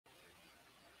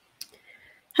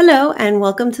Hello, and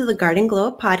welcome to the Garden Glow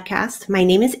Up podcast. My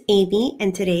name is Amy,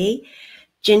 and today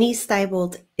Ginny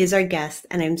Stibolt is our guest,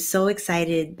 and I'm so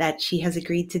excited that she has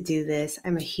agreed to do this.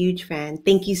 I'm a huge fan.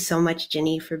 Thank you so much,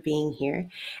 Ginny, for being here.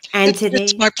 And It's today,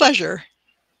 my pleasure.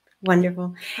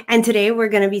 wonderful. And today we're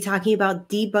going to be talking about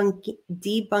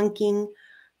debunking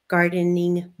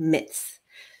gardening myths.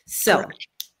 So, Correct.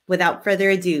 without further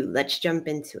ado, let's jump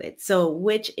into it. So,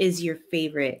 which is your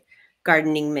favorite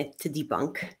gardening myth to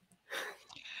debunk?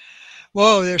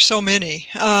 Whoa, there's so many.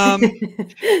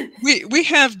 We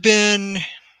have been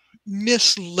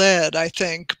misled, I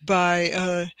think,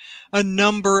 by a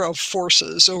number of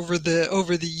forces over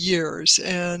the years,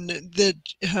 and that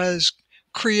has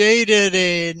created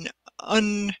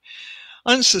an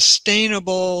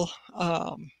unsustainable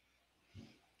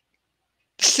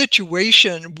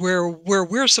situation where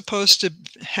we're supposed to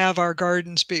have our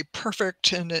gardens be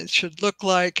perfect, and it should look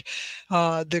like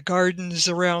the gardens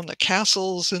around the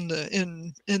castles in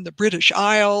the British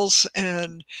Isles.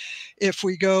 And if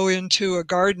we go into a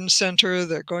garden center,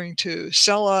 they're going to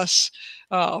sell us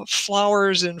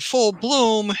flowers in full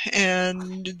bloom,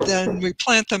 and then we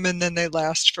plant them, and then they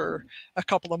last for a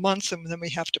couple of months, and then we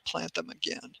have to plant them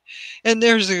again. And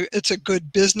it's a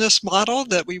good business model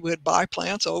that we would buy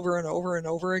plants over and over and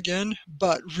over again,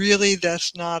 but really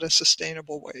that's not a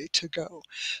sustainable way to go.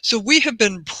 So we have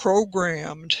been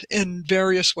programmed in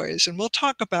various ways, and we'll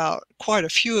talk about quite a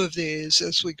few of these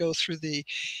as we go through the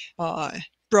uh,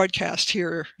 broadcast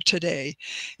here today.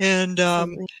 And,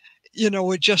 Absolutely.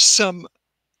 with just some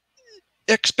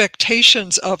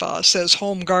expectations of us as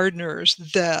home gardeners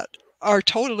that are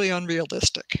totally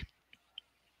unrealistic.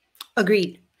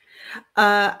 Agreed.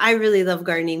 I really love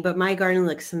gardening, but my garden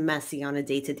looks messy on a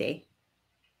day to day.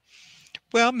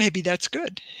 Well, maybe that's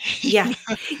good. Yeah.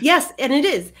 Yes, and it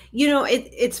is.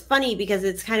 It's funny because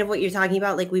it's kind of what you're talking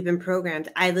about. Like we've been programmed.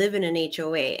 I live in an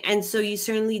HOA, and so you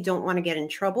certainly don't want to get in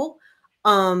trouble.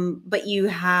 But you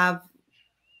have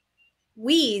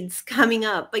weeds coming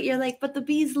up, but you're like, but the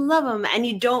bees love them, and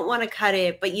you don't want to cut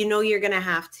it, but you know you're gonna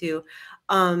have to.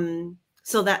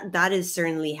 So that is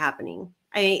certainly happening.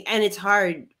 And it's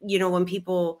hard, when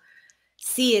people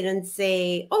see it and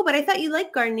say, "Oh, but I thought you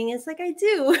liked gardening." It's like I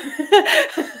do,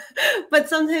 but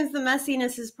sometimes the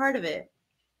messiness is part of it.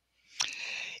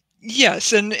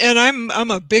 Yes, and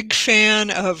I'm a big fan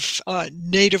of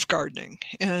native gardening,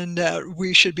 and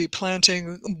we should be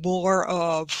planting more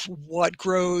of what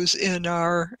grows in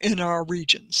our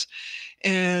regions.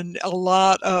 And a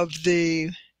lot of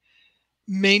the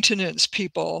maintenance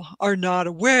people are not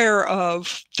aware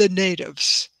of the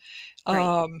natives.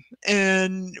 Right.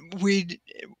 And we,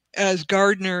 as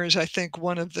gardeners, I think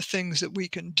one of the things that we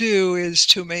can do is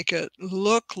to make it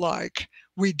look like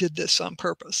we did this on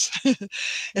purpose. And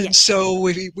Yes. so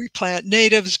we plant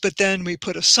natives, but then we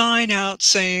put a sign out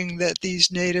saying that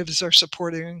these natives are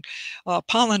supporting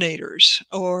pollinators,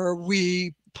 or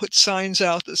we put signs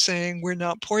out that saying we're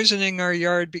not poisoning our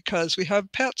yard because we have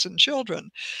pets and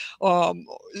children. Um,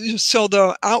 so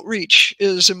the outreach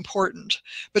is important,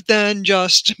 but then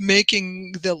just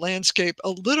making the landscape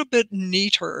a little bit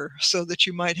neater so that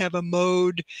you might have a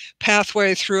mowed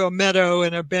pathway through a meadow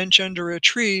and a bench under a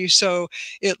tree, so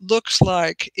it looks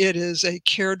like it is a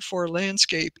cared for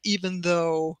landscape, even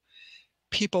though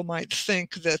people might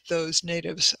think that those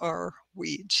natives are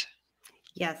weeds.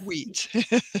 Yes. Weeds.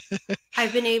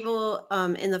 I've been able,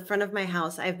 in the front of my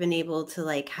house, I've been able to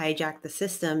like hijack the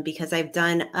system because I've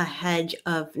done a hedge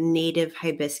of native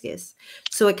hibiscus.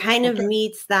 So it kind of Okay.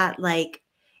 meets that like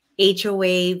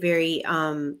HOA very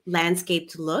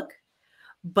landscaped look,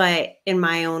 but in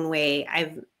my own way,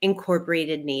 I've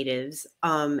incorporated natives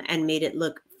and made it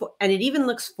look and it even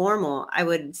looks formal, I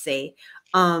would say.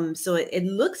 So it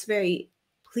looks very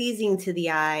pleasing to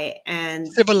the eye and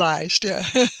Civilized, yeah.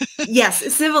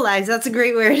 yes, civilized, that's a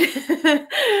great word.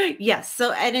 Yes,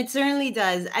 so and it certainly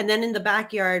does, and then in the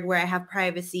backyard where I have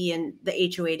privacy and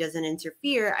the HOA doesn't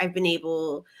interfere, I've been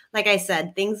able, like I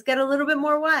said, things get a little bit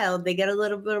more wild, they get a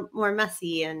little bit more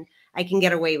messy, and I can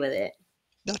get away with it.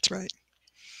 That's right.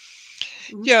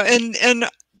 Mhm. Yeah, and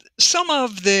some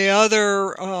of the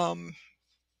other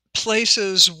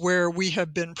places where we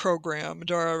have been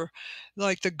programmed are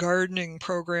like the gardening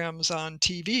programs on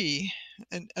TV,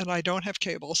 and I don't have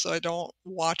cable, so I don't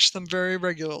watch them very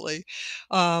regularly.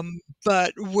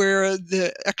 But where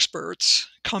the experts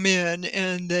come in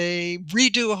and they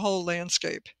redo a whole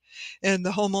landscape, and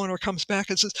the homeowner comes back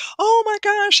and says, "Oh my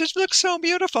gosh, it looks so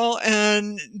beautiful,"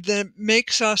 and that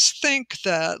makes us think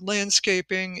that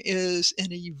landscaping is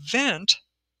an event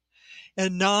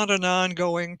and not an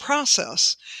ongoing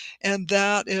process. And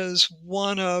that is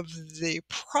one of the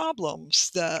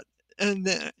problems that and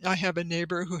then I have a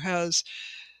neighbor who has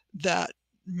that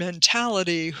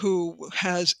mentality, who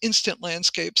has instant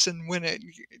landscapes, and when it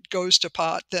goes to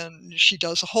pot, then she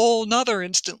does a whole nother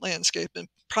instant landscape and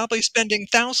probably spending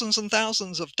thousands and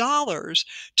thousands of dollars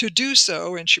to do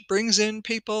so, and she brings in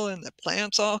people and the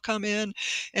plants all come in,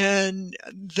 and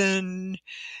then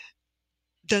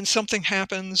something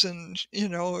happens, and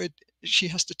she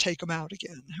has to take them out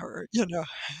again, or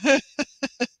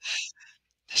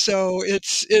so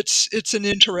it's an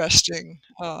interesting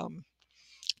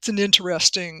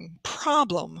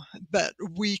problem that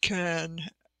we can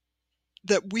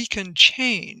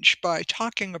change by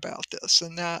talking about this,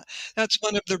 and that's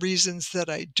one of the reasons that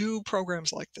I do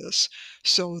programs like this,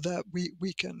 so that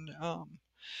we can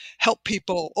help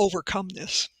people overcome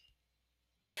this.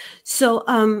 So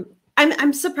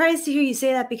I'm surprised to hear you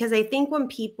say that, because I think when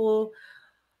people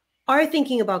are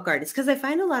thinking about gardens, because I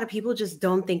find a lot of people just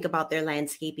don't think about their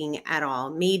landscaping at all.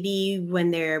 Maybe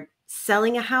when they're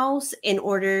selling a house in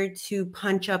order to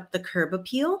punch up the curb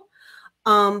appeal.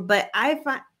 But I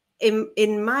find,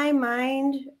 in my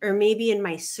mind, or maybe in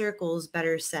my circles,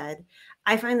 better said,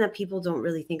 I find that people don't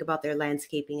really think about their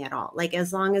landscaping at all. Like,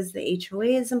 as long as the HOA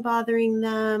isn't bothering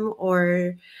them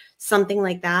or something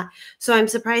like that. So I'm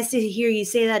surprised to hear you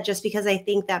say that, just because I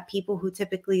think that people who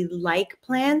typically like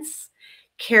plants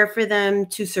care for them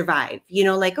to survive.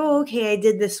 Like, oh, okay, I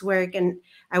did this work and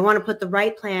I want to put the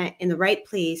right plant in the right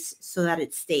place so that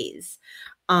it stays.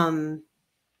 But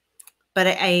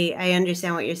I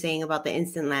understand what you're saying about the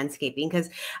instant landscaping, because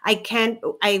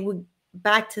I would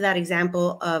back to that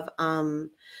example of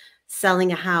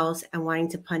selling a house and wanting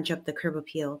to punch up the curb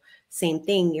appeal. Same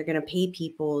thing. You're going to pay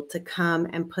people to come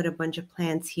and put a bunch of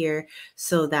plants here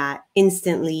so that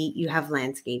instantly you have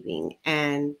landscaping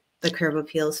and the curb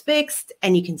appeal is fixed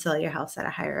and you can sell your house at a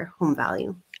higher home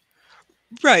value.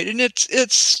 Right, and it's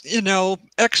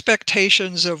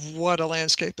expectations of what a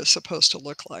landscape is supposed to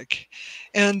look like.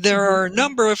 And there are a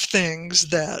number of things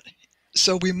that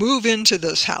so we move into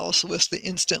this house with the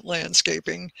instant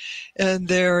landscaping, and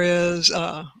there is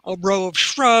a row of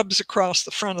shrubs across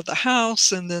the front of the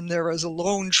house, and then there is a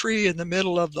lone tree in the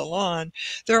middle of the lawn.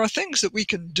 There are things that we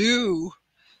can do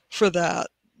for that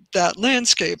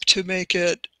landscape to make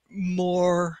it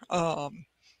more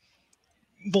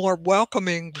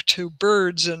welcoming to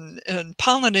birds and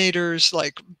pollinators,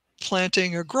 like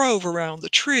planting a grove around the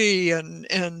tree, and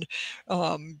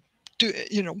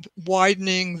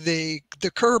widening the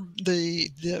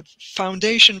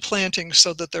foundation planting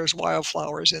so that there's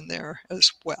wildflowers in there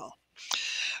as well.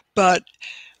 But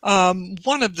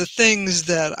one of the things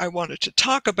that I wanted to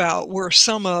talk about were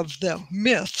some of the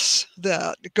myths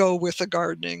that go with the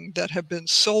gardening that have been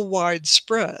so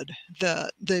widespread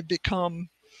that they become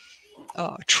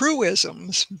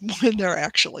truisms when they're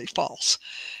actually false.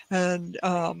 And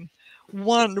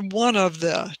one of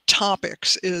the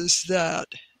topics is that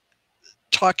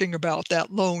talking about that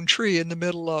lone tree in the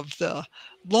middle of the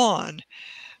lawn.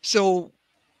 So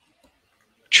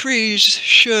trees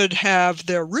should have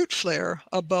their root flare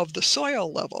above the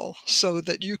soil level so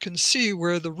that you can see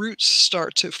where the roots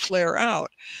start to flare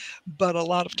out. But a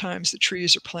lot of times the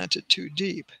trees are planted too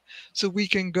deep. So we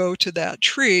can go to that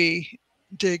tree,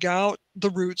 dig out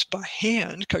the roots by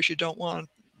hand, because you don't want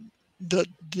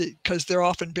because they're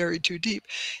often buried too deep.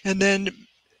 And then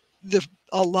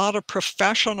a lot of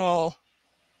professional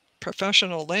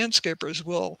landscapers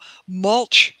will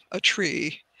mulch a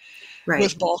tree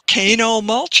with volcano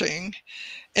mulching,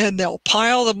 and they'll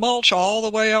pile the mulch all the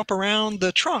way up around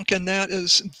the trunk, and that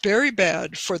is very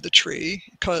bad for the tree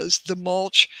because the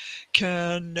mulch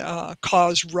can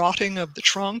cause rotting of the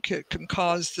trunk. It can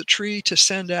cause the tree to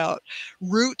send out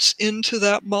roots into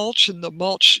that mulch, and the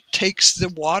mulch takes the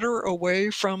water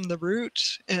away from the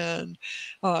roots and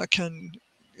can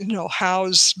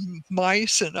house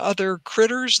mice and other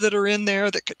critters that are in there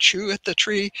that could chew at the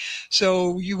tree.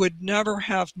 So you would never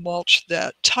have mulch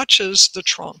that touches the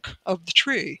trunk of the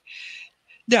tree.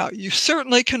 Now, you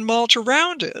certainly can mulch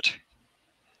around it.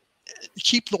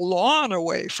 Keep the lawn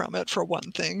away from it, for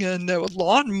one thing, and the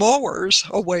lawn mowers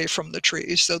away from the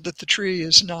tree so that the tree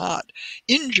is not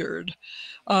injured.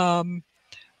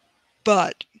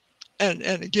 But and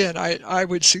again, I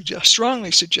would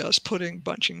strongly suggest putting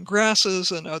bunching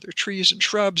grasses and other trees and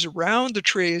shrubs around the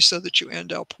trees so that you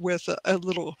end up with a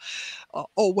little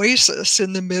oasis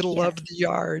in the middle of the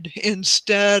yard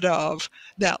instead of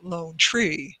that lone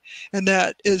tree. And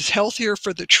that is healthier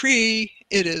for the tree.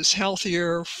 It is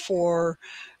healthier for,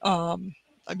 the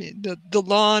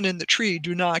lawn and the tree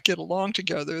do not get along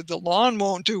together. The lawn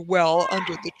won't do well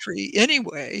under the tree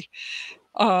anyway.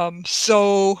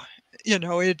 So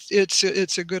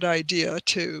it's a good idea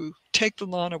to take the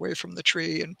lawn away from the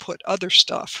tree and put other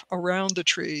stuff around the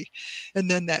tree. And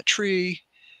then that tree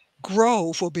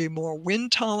grove will be more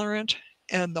wind tolerant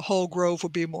and the whole grove will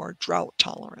be more drought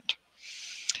tolerant.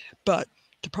 But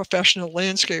the professional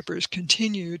landscapers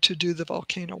continue to do the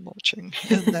volcano mulching,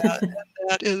 and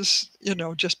that is,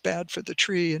 just bad for the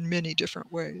tree in many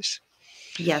different ways.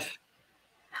 Yes.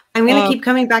 I'm going to keep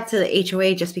coming back to the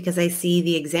HOA just because I see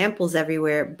the examples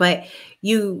everywhere, but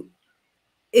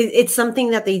it's something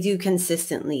that they do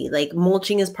consistently. Like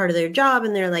mulching is part of their job,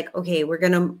 and they're like, okay, we're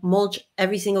going to mulch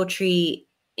every single tree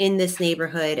in this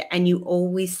neighborhood, and you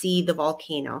always see the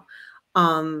volcano.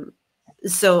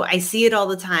 So I see it all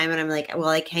the time, and I'm like, well,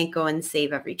 I can't go and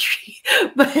save every tree,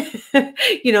 but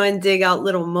and dig out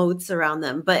little moats around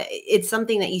them. But it's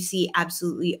something that you see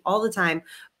absolutely all the time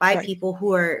by people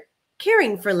who are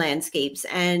caring for landscapes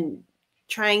and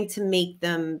trying to make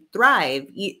them thrive.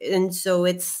 And so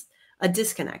it's a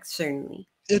disconnect, certainly.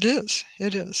 It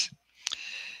is.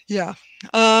 Yeah.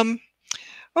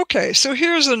 Okay, so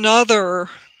here's another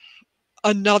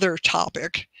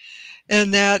topic,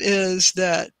 and that is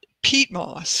that peat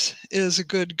moss is a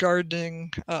good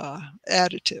gardening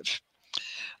additive.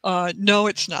 No,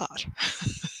 it's not.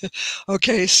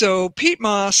 Okay, so peat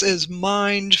moss is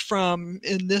mined from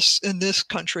in this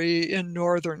country in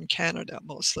northern Canada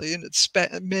mostly, and it's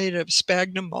made of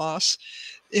sphagnum moss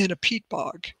in a peat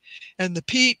bog, and the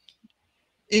peat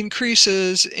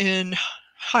increases in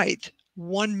height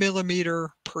 1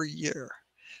 millimeter per year.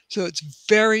 So it's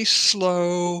very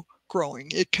slow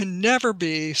growing. It can never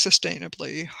be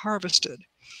sustainably harvested.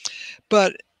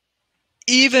 But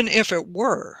even if it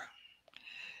were,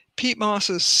 peat moss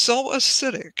is so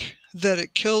acidic that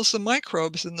it kills the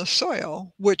microbes in the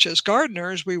soil, which as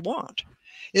gardeners we want.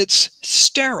 It's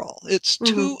sterile. It's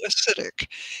too acidic.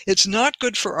 It's not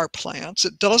good for our plants.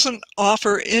 It doesn't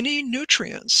offer any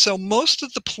nutrients. So most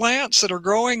of the plants that are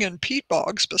growing in peat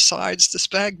bogs, besides the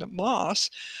sphagnum moss,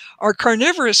 are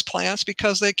carnivorous plants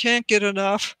because they can't get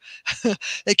enough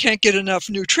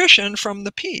nutrition from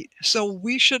the peat. So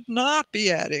we should not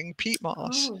be adding peat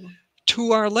moss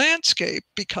to our landscape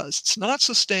because it's not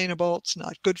sustainable, it's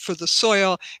not good for the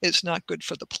soil, it's not good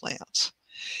for the plants.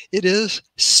 It is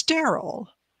sterile,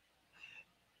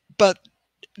 but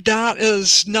that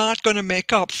is not going to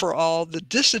make up for all the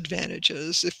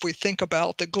disadvantages. If we think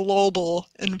about the global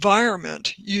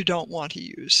environment, you don't want to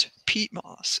use peat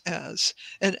moss as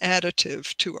an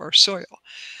additive to our soil.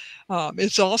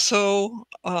 It's also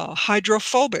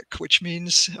hydrophobic, which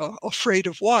means afraid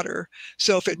of water.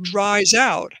 So if it dries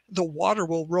out, the water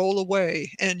will roll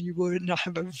away and you would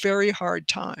have a very hard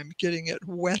time getting it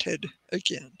wetted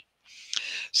again.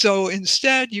 So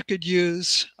instead, you could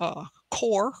use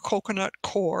coconut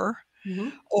coir,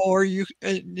 or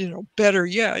better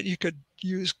yet, you could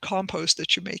use compost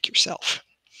that you make yourself.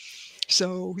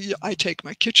 So I take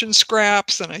my kitchen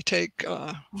scraps and I take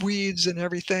weeds and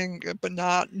everything, but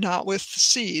not with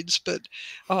seeds, but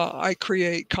I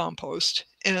create compost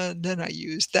and then I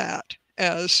use that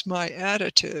as my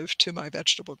additive to my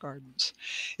vegetable gardens.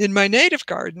 In my native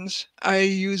gardens, I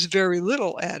use very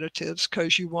little additives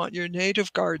because you want your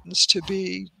native gardens to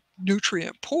be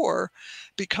nutrient poor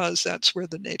because that's where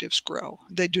the natives grow.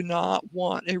 They do not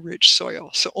want a rich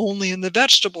soil. So only in the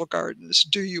vegetable gardens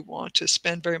do you want to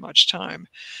spend very much time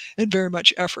and very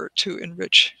much effort to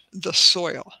enrich the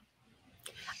soil.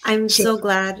 I'm so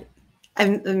glad.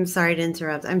 I'm sorry to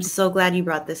interrupt. I'm so glad you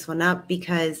brought this one up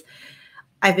because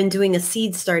I've been doing a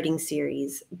seed starting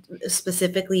series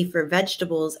specifically for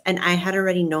vegetables, and I had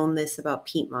already known this about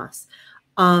peat moss.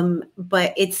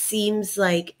 But it seems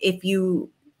like if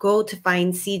you go to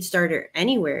find seed starter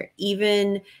anywhere,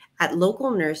 even at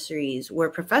local nurseries where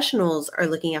professionals are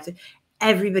looking after,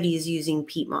 everybody is using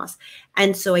peat moss.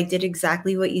 And so I did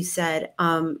exactly what you said.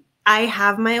 I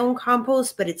have my own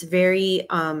compost, but it's very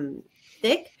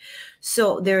thick.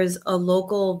 So there's a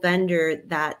local vendor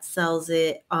that sells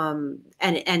it, and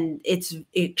it's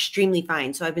extremely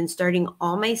fine. So I've been starting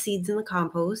all my seeds in the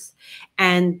compost,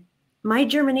 and my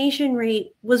germination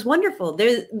rate was wonderful.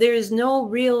 There's no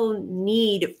real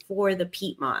need for the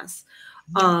peat moss.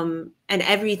 And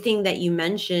everything that you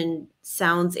mentioned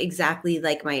sounds exactly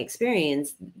like my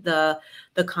experience. The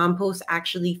compost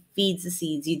actually feeds the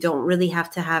seeds. You don't really have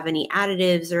to have any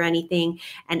additives or anything,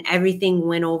 and everything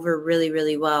went over really,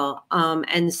 really well.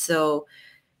 And so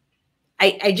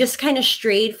I just kind of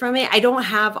strayed from it. I don't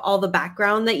have all the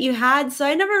background that you had, so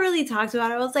I never really talked about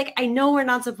it. I was like, I know we're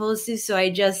not supposed to, so I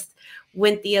just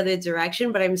went the other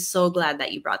direction, but I'm so glad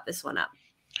that you brought this one up.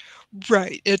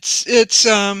 Right. It's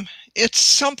It's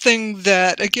something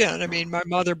that, again, I mean, my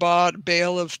mother bought a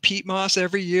bale of peat moss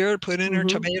every year to put in her Mm-hmm.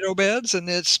 tomato beds, and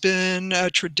it's been a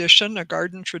tradition, a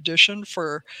garden tradition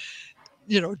for,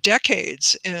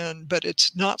 decades, but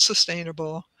it's not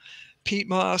sustainable. Peat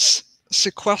moss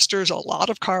sequesters a lot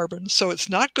of carbon, so it's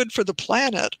not good for the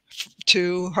planet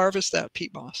to harvest that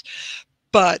peat moss.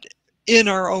 But in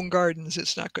our own gardens,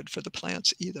 it's not good for the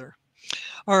plants either.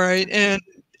 All right, Okay. and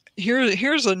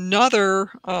here's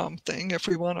another thing if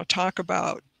we want to talk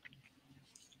about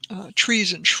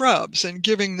trees and shrubs and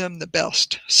giving them the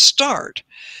best start.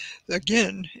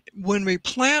 Again, when we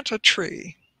plant a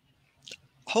tree,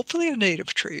 hopefully a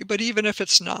native tree, but even if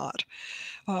it's not,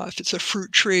 if it's a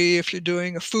fruit tree, if you're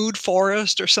doing a food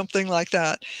forest or something like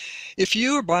that, if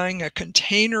you are buying a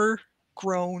container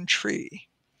grown tree,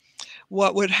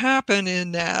 what would happen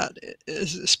in that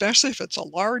is, especially if it's a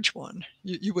large one,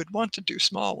 you would want to do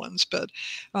small ones, but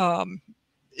um,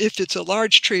 if it's a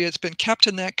large tree, it's been kept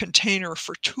in that container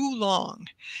for too long,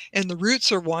 and the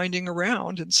roots are winding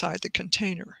around inside the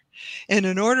container. And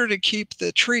in order to keep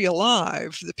the tree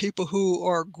alive, the people who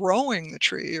are growing the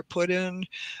tree are put in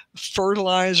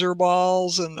fertilizer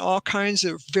balls and all kinds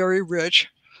of very rich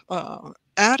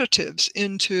additives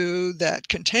into that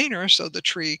container so the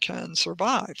tree can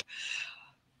survive.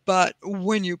 But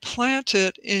when you plant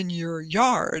it in your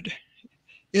yard,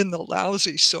 in the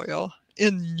lousy soil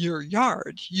in your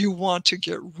yard, you want to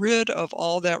get rid of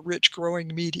all that rich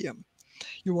growing medium.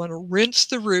 You want to rinse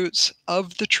the roots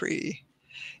of the tree,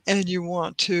 and you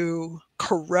want to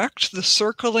correct the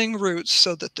circling roots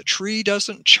so that the tree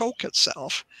doesn't choke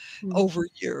itself Mm. over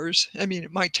years. I mean,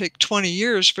 it might take 20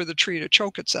 years for the tree to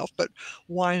choke itself, but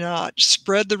why not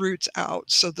spread the roots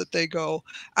out so that they go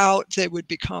out? They would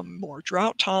become more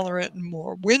drought tolerant and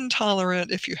more wind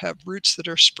tolerant if you have roots that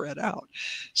are spread out.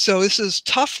 So this is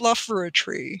tough love for a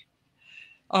tree,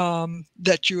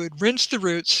 that you would rinse the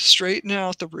roots, straighten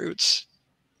out the roots,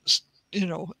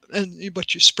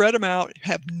 but you spread them out,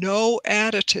 have no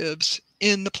additives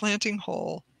in the planting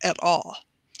hole at all.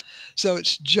 So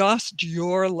it's just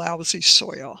your lousy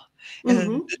soil.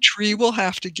 And Mm-hmm. the tree will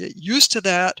have to get used to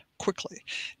that quickly.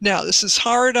 Now, this is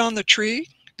hard on the tree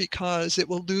because it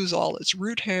will lose all its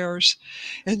root hairs.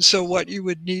 And so what you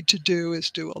would need to do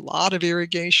is do a lot of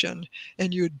irrigation,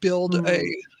 and you would build Mm.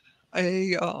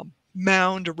 a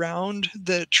mound around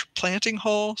the planting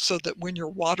hole so that when you're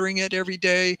watering it every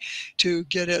day to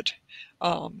get it,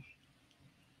 um,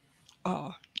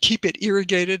 uh, keep it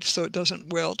irrigated so it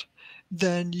doesn't wilt,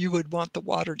 then you would want the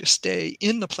water to stay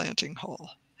in the planting hole.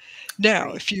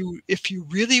 Now, Right. if you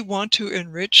really want to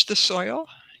enrich the soil,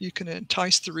 you can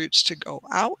entice the roots to go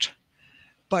out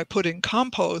by putting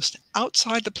compost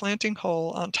outside the planting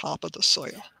hole on top of the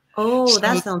soil. Oh, So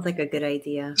that sounds like a good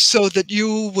idea. so that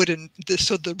you wouldn't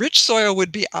so the rich soil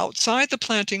would be outside the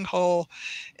planting hole,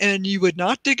 and you would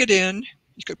not dig it in.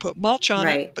 You could put mulch on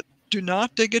it, Right. but do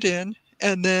not dig it in.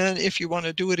 And then if you want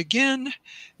to do it again,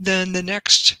 then the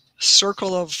next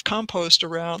circle of compost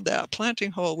around that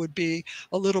planting hole would be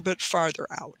a little bit farther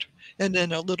out, and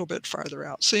then a little bit farther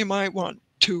out. So you might want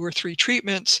 2 or 3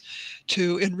 treatments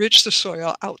to enrich the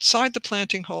soil outside the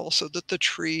planting hole so that the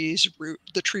tree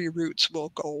roots will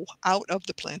go out of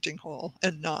the planting hole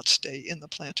and not stay in the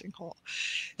planting hole.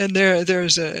 And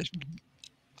there's a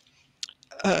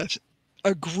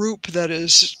a group that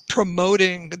is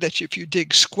promoting that if you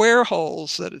dig square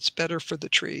holes that it's better for the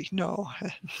tree. No.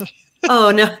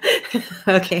 Oh no.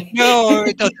 Okay. No,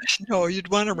 it doesn't. No, you'd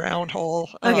want a round hole,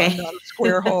 Okay. not a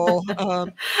square hole.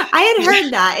 I had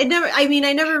heard that.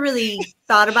 I never really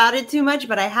thought about it too much,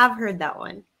 but I have heard that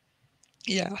one.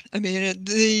 Yeah, I mean,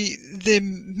 there's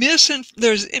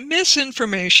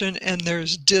misinformation and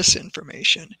there's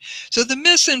disinformation. So the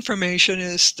misinformation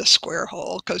is the square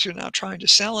hole because you're not trying to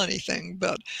sell anything.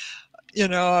 But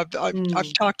I've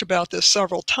Mm. talked about this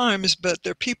several times. But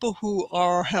there are people who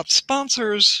have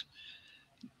sponsors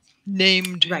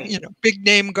named, Right. big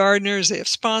name gardeners. They have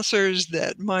sponsors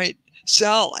that might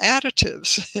sell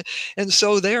additives, and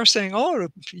so they are saying, "Oh,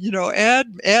 add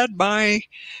my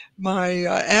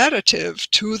additive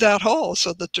to that hole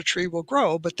so that the tree will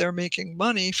grow," but they're making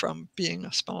money from being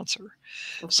a sponsor.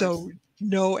 Of course. So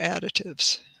no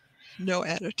additives,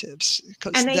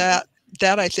 because And I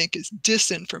that I think is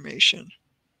disinformation.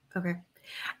 Okay.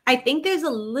 I think there's a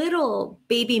little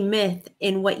baby myth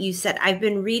in what you said. I've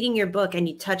been reading your book and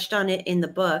you touched on it in the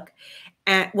book.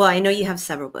 And well, I know you have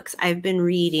several books. I've been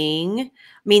reading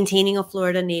Maintaining a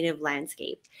Florida Native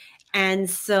Landscape. And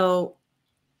so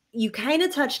you kind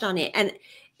of touched on it. And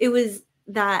it was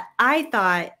that I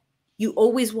thought you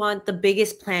always want the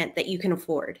biggest plant that you can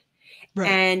afford. Right.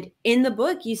 And in the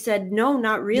book, you said, no,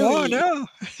 not No, really. no.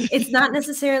 It's not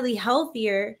necessarily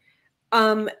healthier.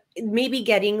 Um, Maybe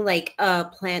getting like a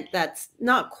plant that's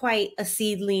not quite a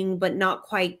seedling, but not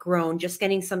quite grown, just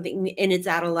getting something in its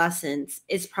adolescence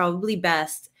is probably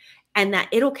best. And that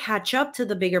it'll catch up to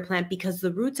the bigger plant because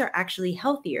the roots are actually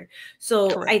healthier. So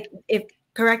Correct. if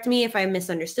correct me if I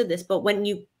misunderstood this, but when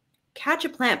you catch a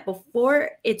plant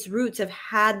before its roots have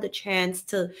had the chance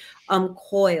to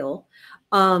coil,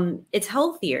 it's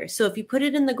healthier. So if you put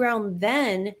it in the ground,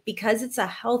 then because it's a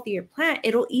healthier plant,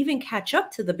 it'll even catch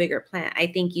up to the bigger plant, I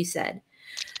think you said.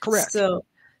 Correct.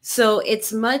 So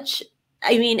it's much,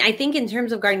 I mean, I think in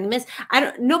terms of gardening myths,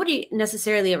 nobody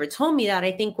necessarily ever told me that.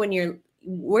 I think when you're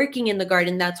working in the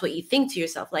garden, that's what you think to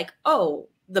yourself, like, oh,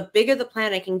 the bigger the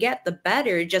plant I can get, the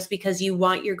better, just because you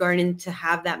want your garden to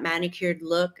have that manicured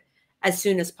look as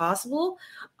soon as possible.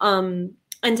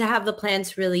 And to have the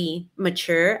plants really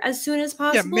mature as soon as Yeah,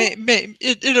 possible.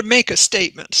 it'll make a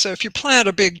statement. So if you plant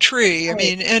a big tree, I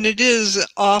Right. mean, and it is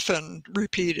often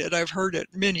repeated, I've heard it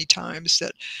many times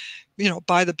that,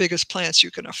 buy the biggest plants you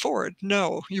can afford.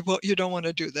 No, you don't want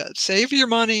to do that. Save your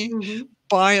money, Hmm.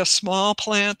 buy a small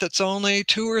plant that's only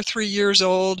 2 or 3 years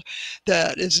old,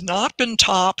 that has not been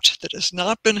topped, that has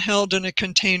not been held in a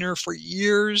container for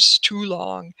years too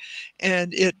long,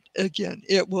 and it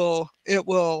will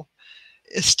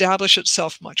establish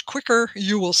itself much quicker.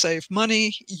 You will save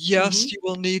money. Yes, Hmm. you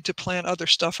will need to plant other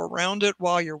stuff around it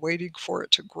while you're waiting for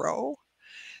it to grow.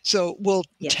 So it will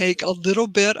Yes. take a little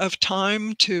bit of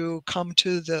time to come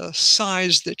to the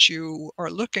size that you are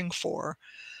looking for.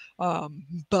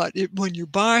 When you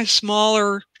buy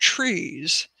smaller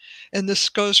trees, and this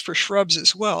goes for shrubs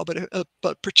as well,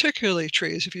 but particularly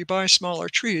trees, if you buy smaller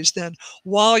trees, then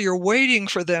while you're waiting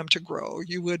for them to grow,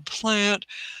 you would plant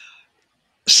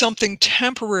something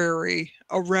temporary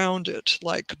around it,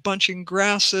 like bunching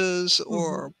grasses Hmm.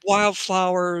 or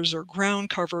wildflowers or ground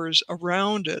covers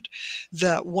around it,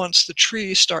 that once the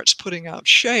tree starts putting out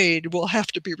shade will have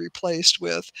to be replaced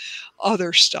with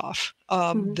other stuff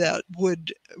Hmm. that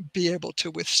would be able to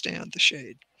withstand the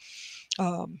shade.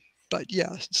 Um, but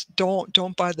yes,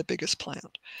 don't buy the biggest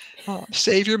plant.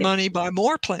 Save your money, buy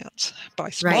more plants, buy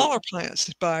Right. smaller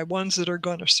plants, buy ones that are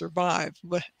going to survive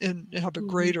and have a Hmm.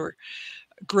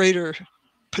 greater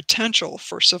potential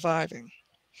for surviving.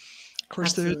 Of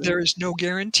course, there Absolutely. is no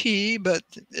guarantee, but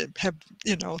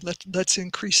let's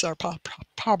increase our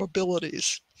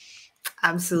probabilities.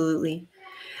 Absolutely.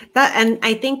 That, and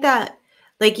I think that,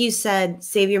 like you said,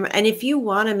 save your, and if you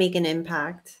want to make an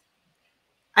impact,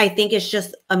 I think it's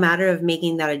just a matter of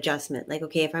making that adjustment. Like,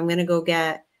 okay, if I'm going to go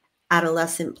get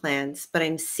adolescent plants, but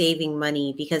I'm saving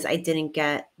money because I didn't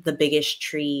get the biggest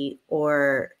tree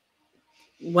or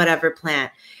whatever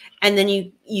plant. And then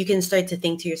you can start to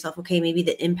think to yourself, okay, maybe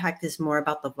the impact is more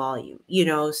about the volume,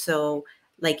 So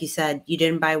like you said, you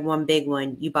didn't buy one big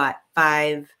one, you bought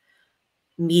five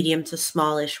medium to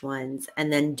smallish ones,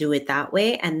 and then do it that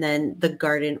way. And then the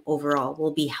garden overall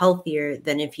will be healthier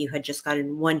than if you had just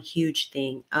gotten one huge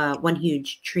thing, one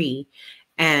huge tree,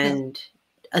 Yeah, and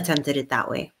attempted it that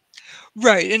way.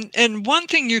 right. And one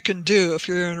thing you can do if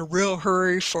you're in a real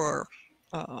hurry for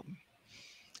um,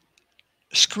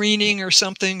 screening or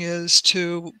something is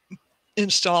to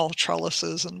install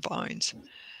trellises and vines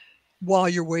while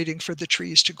you're waiting for the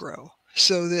trees to grow,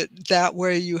 so that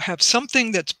way you have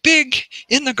something that's big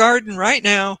in the garden right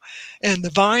now, and the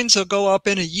vines will go up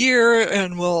in a year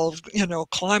and will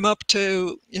climb up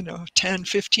to 10,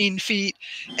 15 feet,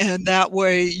 and that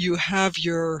way you have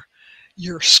your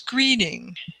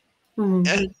screening,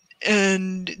 Mhm.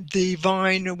 and the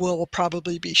vine will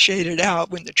probably be shaded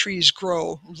out when the trees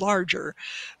grow larger,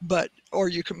 or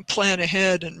you can plan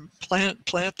ahead and plant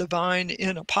the vine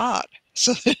in a pot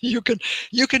so that you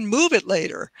can move it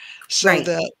later, so Right.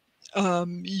 that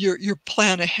you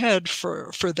plan ahead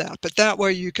for that. But that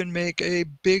way you can make a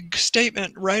big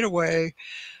statement right away,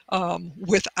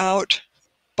 without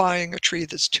buying a tree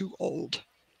that's too old.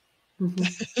 Mhm.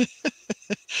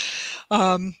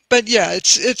 But yeah,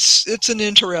 it's an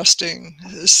interesting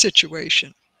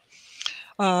situation.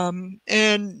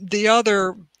 And the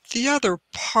other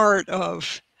part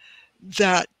of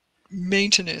that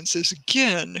maintenance is,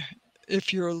 again,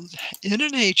 if you're in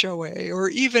an HOA, or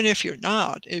even if you're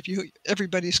not, if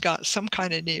everybody's got some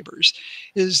kind of neighbors,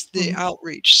 is the Mhm.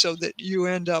 outreach, so that you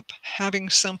end up having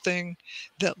something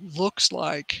that looks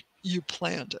like you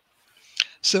planned it.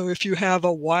 So if you have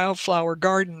a wildflower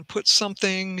garden, put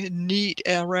something neat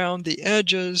around the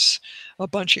edges, a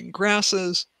bunching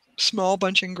grasses, small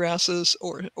bunching grasses,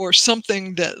 or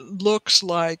something that looks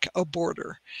like a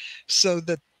border, so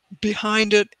that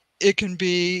behind it it can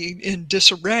be in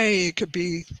disarray. It could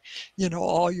be, you know,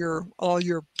 all your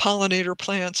pollinator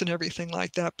plants and everything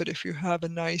like that. But if you have a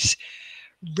nice,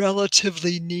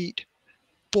 relatively neat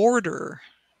border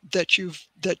that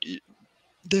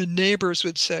the neighbors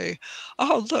would say,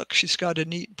 "Oh, look, she's got a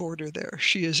neat border there.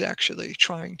 She is actually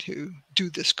trying to do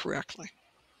this correctly."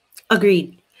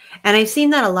 Agreed. And I've seen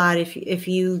that a lot. If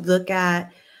you look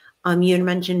at, you had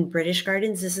mentioned British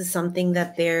gardens. This is something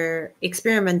that they're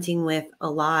experimenting with a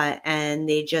lot, and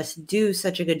they just do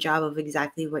such a good job of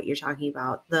exactly what you're talking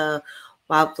about. The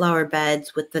wildflower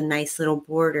beds with the nice little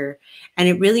border, and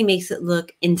it really makes it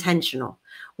look intentional,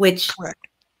 which Correct.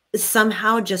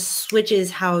 somehow just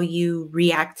switches how you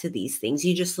react to these things.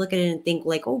 You just look at it and think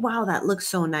like, "Oh wow, that looks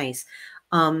so nice."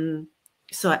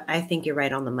 So I think you're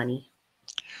right on the money.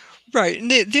 Right.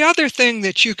 And the other thing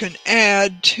that you can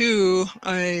add to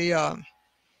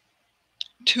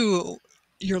to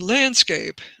your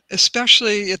landscape,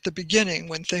 especially at the beginning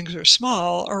when things are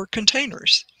small, are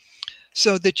containers,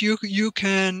 so that you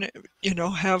can, you know,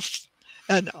 have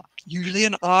an usually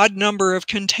an odd number of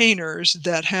containers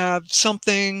that have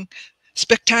something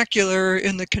spectacular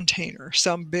in the container,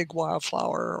 some big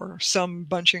wildflower or some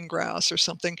bunching grass or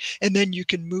something, and then you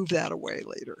can move that away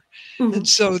later. And Mhm.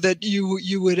 so that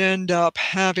you would end up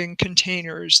having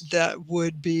containers that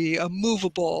would be a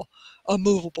movable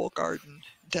garden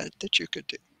that you could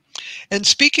do. And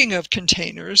speaking of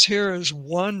containers, here is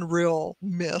one real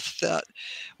myth that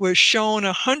was shown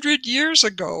 100 years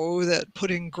ago, that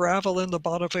putting gravel in the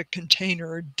bottom of a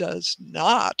container does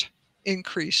not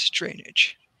increase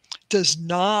drainage, does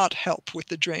not help with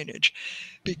the drainage,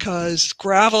 because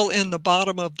gravel in the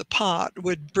bottom of the pot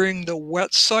would bring the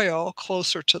wet soil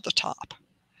closer to the top.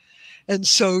 And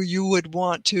so you would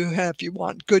want to have, you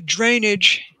want good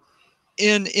drainage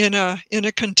in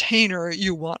a container,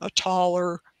 you want a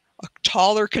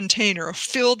taller container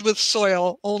filled with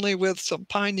soil, only with some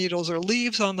pine needles or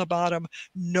leaves on the bottom,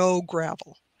 no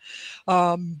gravel,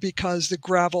 because the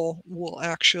gravel will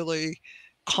actually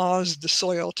cause the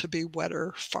soil to be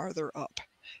wetter farther up.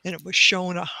 And it was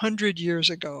shown 100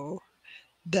 years ago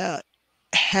that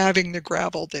having the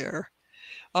gravel there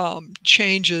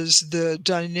changes the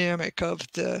dynamic of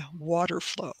the water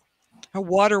flow.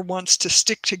 Water wants to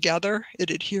stick together.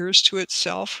 It adheres to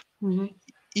itself. Mhm.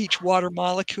 Each water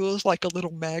molecule is like a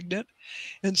little magnet.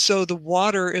 And so the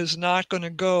water is not going to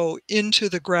go into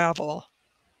the gravel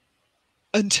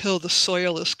until the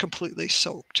soil is completely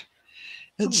soaked.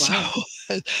 Oh, And so wow.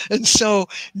 and so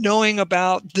knowing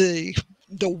about the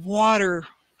water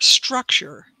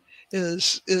structure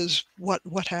is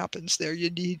what happens there. You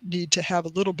need to have a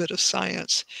little bit of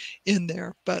science in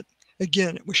there. But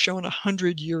again, it was shown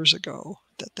 100 years ago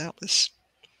that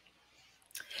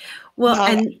Well,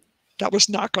 not that was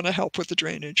not going to help with the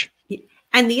drainage.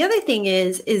 and the other thing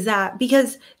is that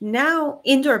because now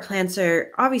indoor plants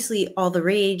are obviously all the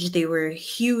rage, they were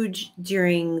huge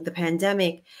during the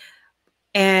pandemic.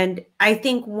 And I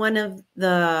think one of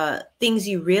the things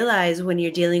you realize when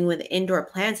you're dealing with indoor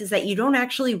plants is that you don't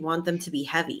actually want them to be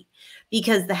heavy,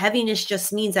 because the heaviness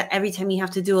just means that every time you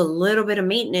have to do a little bit of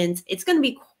maintenance, it's going to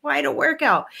be quite a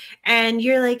workout. And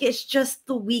you're like, it's just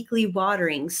the weekly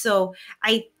watering. So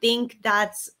I think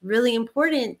that's really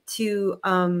important to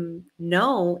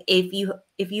know, if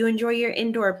you enjoy your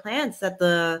indoor plants, that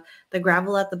the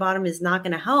gravel at the bottom is not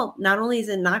going to help. Not only is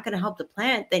it not going to help the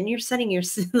plant, then you're setting your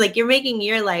like you're making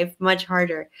your life much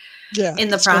harder Yeah, in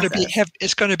the it's going to be process.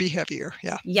 it's going to be heavier.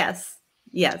 Yeah. Yes.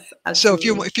 Yes, So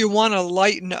absolutely. if you want to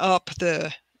lighten up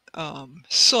the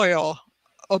soil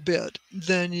a bit,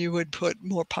 then you would put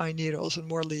more pine needles and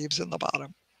more leaves in the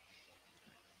bottom.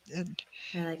 And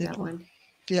I like you that know, one.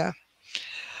 yeah.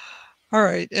 All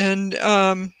right. And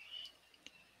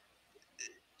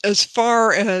as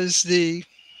far as the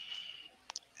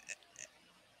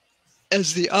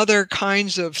other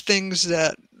kinds of things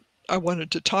that I wanted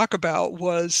to talk about,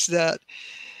 was that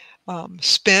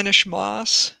Spanish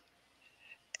moss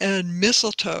and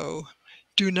mistletoe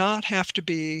do not have to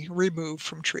be removed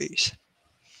from trees.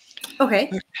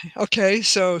 Okay. Okay,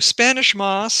 so Spanish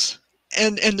moss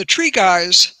and the tree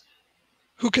guys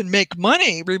who can make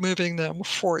money removing them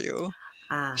for you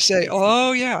Ah, say, I see.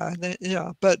 "Oh yeah,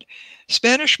 yeah." But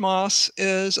Spanish moss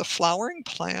is a flowering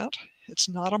plant. It's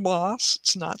not a moss.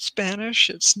 It's not Spanish.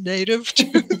 It's native to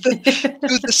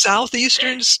the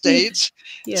southeastern states.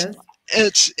 It's Yes.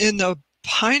 it's in the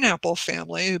pineapple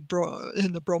family, in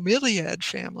the bromeliad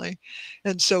family,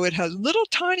 and so it has little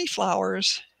tiny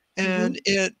flowers, and Hmm.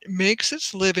 it makes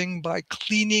its living by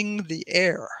cleaning the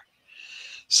air.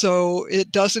 So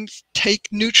it doesn't take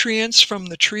nutrients from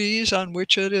the trees on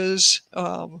which it is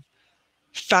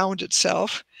found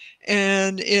itself.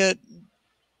 and it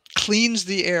cleans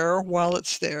the air while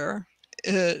it's there.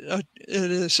 It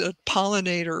is a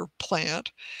pollinator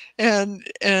plant,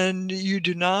 and you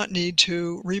do not need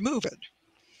to remove it.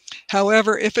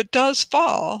 However, if it does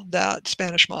fall, that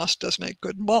Spanish moss does make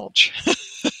good mulch.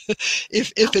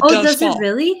 If it Oh, does does it fall.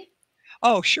 really?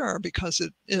 Oh, sure, because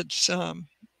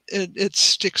it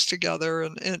sticks together,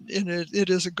 and it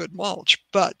is a good mulch,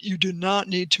 but you do not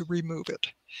need to remove it.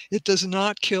 It does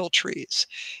not kill trees.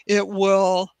 It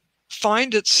will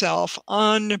find itself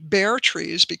on bare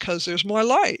trees because there's more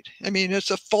light. I mean,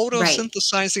 it's a Right.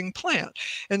 photosynthesizing plant.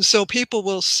 And so people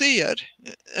will see it,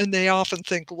 and they often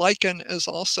think lichen is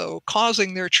also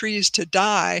causing their trees to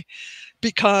die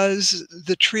because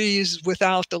the trees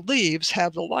without the leaves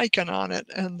have the lichen on it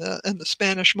and the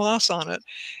Spanish moss on it,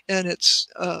 and it's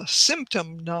a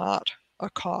symptom, not a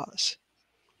cause.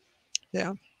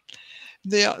 Yeah.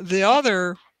 The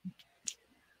other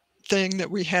thing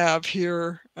that we have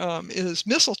here is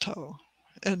mistletoe,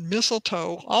 and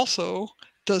mistletoe also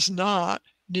does not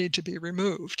need to be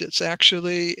removed. It's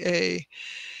actually a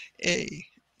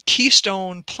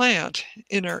keystone plant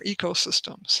in our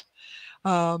ecosystems.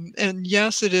 And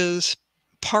yes, it is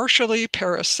partially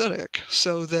parasitic,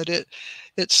 so that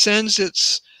it sends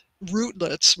its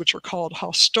rootlets, which are called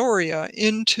haustoria,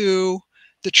 into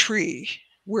the tree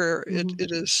where Hmm.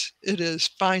 it is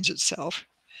finds itself,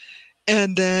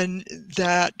 and then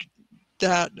that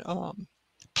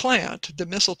plant, the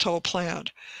mistletoe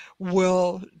plant,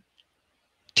 will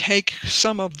take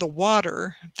some of the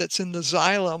water that's in the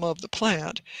xylem of the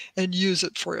plant and use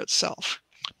it for itself.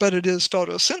 But it is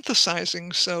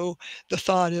photosynthesizing, so the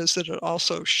thought is that it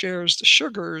also shares the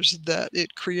sugars that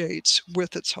it creates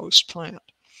with its host plant.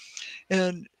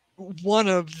 And one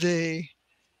of the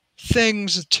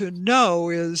things to know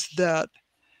is that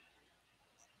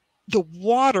the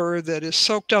water that is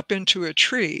soaked up into a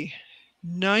tree,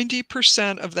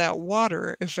 90% of that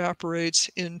water evaporates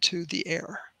into the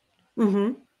air.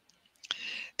 Hmm.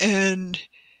 And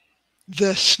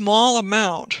the small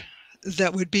amount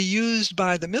that would be used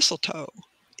by the mistletoe,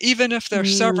 even if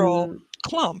there's several Mm,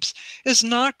 clumps, is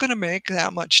not going to make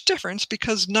that much difference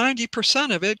because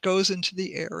 90% of it goes into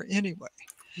the air anyway.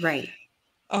 right.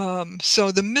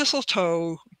 So the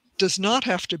mistletoe does not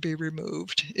have to be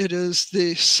removed. It is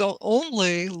the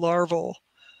only larval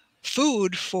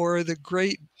food for the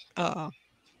great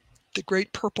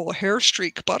purple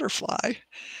hairstreak butterfly.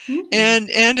 Mm.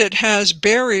 And it has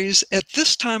berries at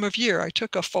this time of year. I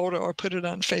took a photo, I put it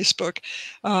on Facebook,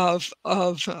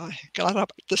 got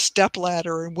up the step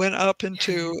ladder and went up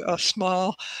into a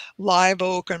small live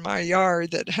oak in my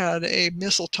yard that had a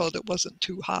mistletoe that wasn't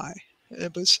too high.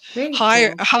 It was Very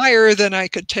cool. higher than I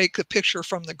could take the picture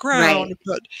from the ground, Right.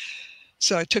 but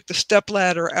so I took the step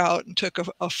ladder out and took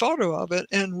a photo of it.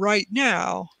 And right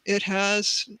now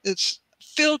it's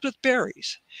filled with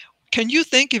berries. Can you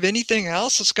think of anything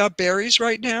else that's got berries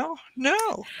right now?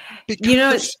 No, You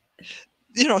know, because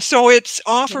so it's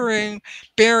yeah. offering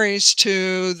berries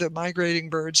to the migrating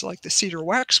birds like the cedar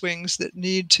waxwings that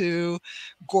need to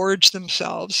gorge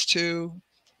themselves to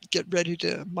get ready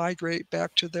to migrate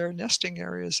back to their nesting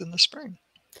areas in the spring.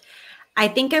 I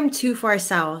think I'm too far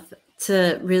south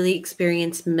to really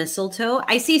experience mistletoe.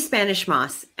 I see Spanish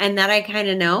moss, and that I kind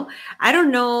of know. I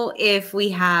don't know if we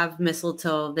have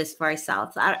mistletoe this far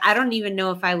south. I don't even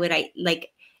know if I would, I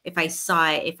like, if I saw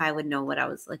it, if I would know what I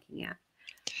was looking at.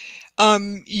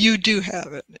 You do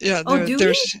have it. Yeah, Oh, do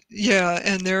we?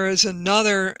 and there is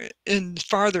another in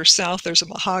farther south. There's a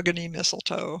mahogany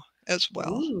mistletoe as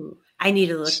well. Ooh, I need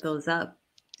to look those up.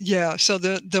 Yeah, so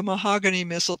the mahogany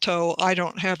mistletoe I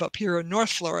don't have up here in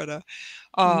North Florida,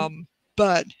 Mhm. um,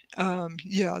 but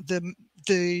yeah,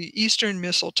 the eastern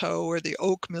mistletoe or the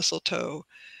oak mistletoe,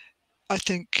 I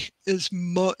think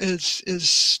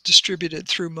is distributed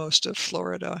through most of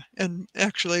Florida and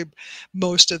actually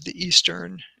most of the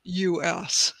eastern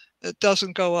U.S. It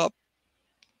doesn't go up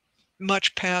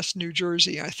much past New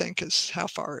Jersey, I think, is how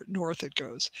far north it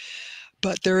goes.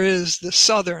 But there is the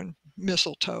southern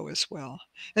mistletoe as well.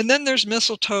 And then there's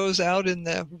mistletoes out in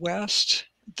the west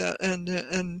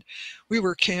and we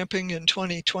were camping in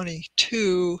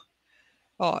 2022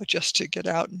 just to get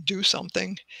out and do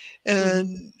something. Mhm.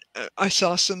 And I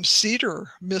saw some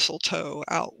cedar mistletoe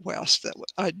out west that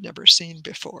I'd never seen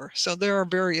before. So there are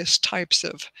various types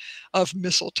of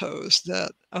mistletoes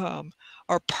that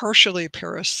are partially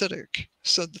parasitic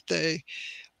so that they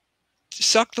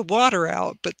suck the water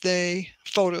out, but they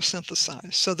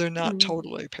photosynthesize, so they're not Mhm.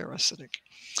 totally parasitic.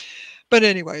 But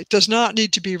anyway, it does not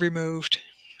need to be removed,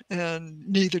 and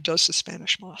neither does the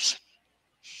Spanish moss.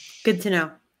 Good to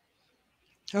know.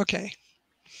 Okay.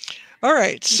 All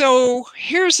right, so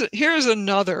here's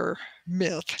another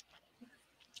myth,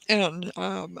 and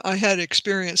I had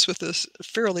experience with this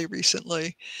fairly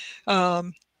recently.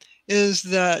 Is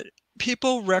that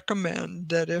people recommend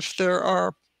that if there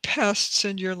are pests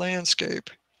in your landscape,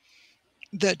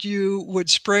 that you would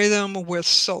spray them with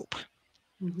soap,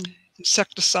 Mhm.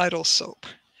 insecticidal soap.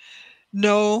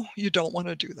 No, you don't want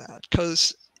to do that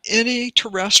because any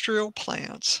terrestrial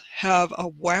plants have a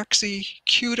waxy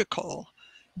cuticle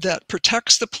that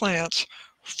protects the plants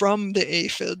from the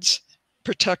aphids,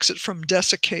 protects it from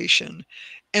desiccation,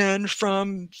 and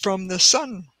from the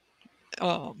sun,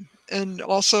 and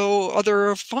also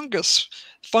other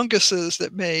funguses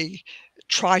that may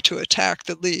try to attack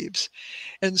the leaves.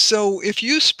 And so if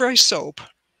you spray soap,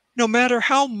 no matter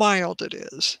how mild it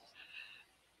is,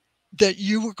 that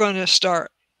you are going to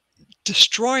start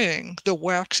destroying the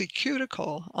waxy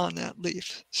cuticle on that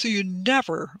leaf. So you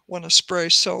never want to spray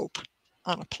soap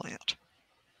on a plant.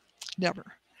 Never.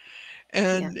 Yeah.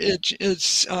 And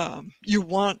it's you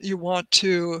want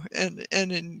to, and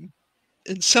in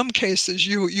some cases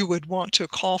you would want to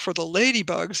call for the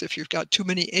ladybugs if you've got too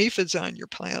many aphids on your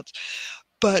plants.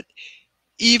 But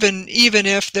even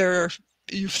if they're,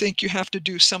 you think you have to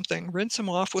do something, rinse them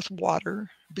off with water,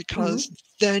 because Mhm.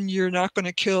 then you're not going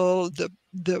to kill the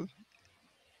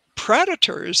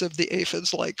predators of the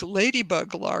aphids like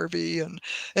ladybug larvae and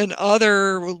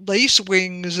other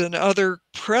lacewings and other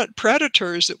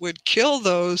predators that would kill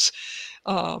those,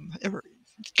 or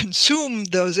consume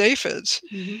those aphids.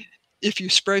 Mhm. If you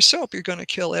spray soap, you're going to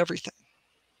kill everything,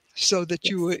 so that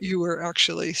Yes. you were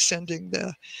actually sending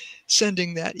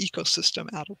that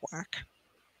ecosystem out of whack.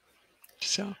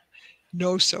 So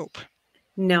no soap.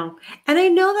 No. And I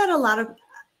know that a lot of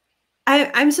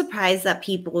I'm surprised that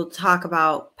people talk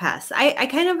about pests. I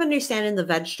kind of understand in the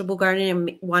vegetable garden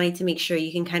and wanting to make sure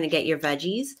you can kind of get your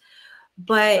veggies,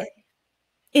 but Right.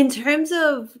 in terms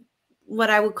of what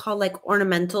I would call like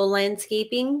ornamental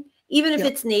landscaping, even if Yep.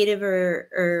 it's native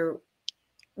or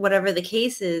whatever the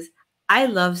case is, I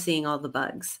love seeing all the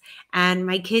bugs. And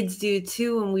my kids do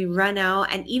too. And we run out.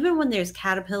 And even when there's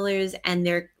caterpillars and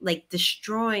they're like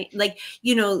destroying, like,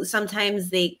 sometimes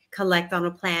they collect on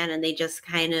a plant and they just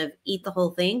kind of eat the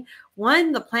whole thing.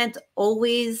 One, the plant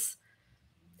always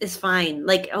is fine.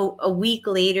 Like a week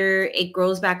later, it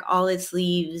grows back all its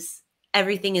leaves.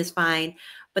 Everything is fine.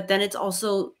 But then it's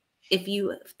also, if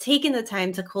you've taken the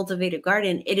time to cultivate a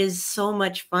garden, it is so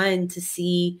much fun to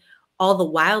see all the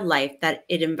wildlife that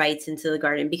it invites into the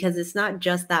garden, because it's not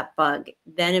just that bug.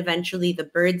 Then eventually the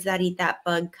birds that eat that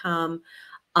bug come.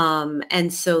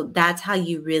 And so that's how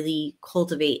you really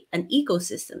cultivate an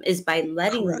ecosystem, is by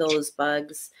letting Correct. those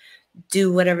bugs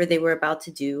do whatever they were about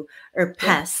to do, or Yeah.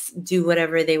 pests do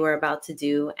whatever they were about to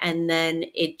do. And then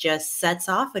it just sets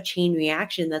off a chain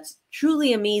reaction that's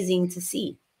truly amazing to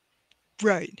see.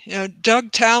 Right.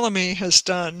 Doug Tallamy has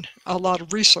done a lot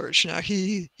of research. Now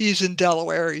he's in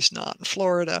Delaware. He's not in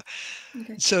Florida.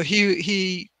 Okay. So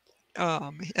he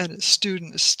and his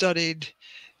students studied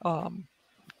um,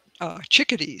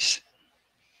 chickadees.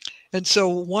 And so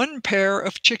one pair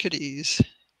of chickadees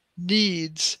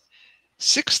needs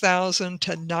 6,000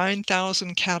 to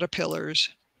 9,000 caterpillars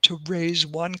to raise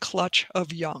one clutch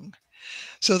of young.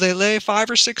 So they lay 5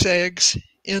 or 6 eggs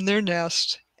in their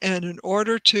nest, and in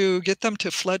order to get them to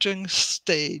fledgling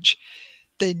stage,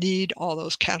 they need all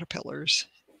those caterpillars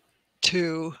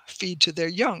to feed to their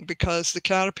young, because the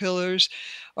caterpillars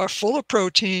are full of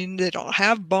protein. They don't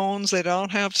have bones. They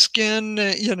don't have skin.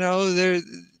 They don't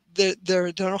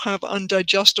have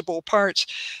undigestible parts,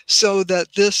 so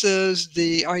that this is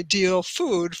the ideal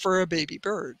food for a baby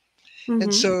bird. And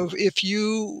Mm-hmm. so if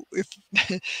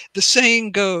the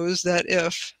saying goes that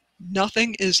if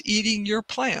nothing is eating your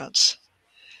plants,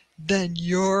 then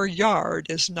your yard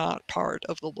is not part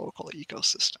of the local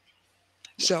ecosystem.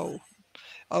 Yes. So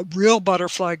a real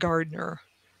butterfly gardener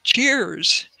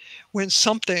cheers when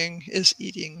something is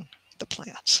eating the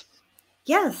plants.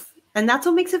 Yes. And that's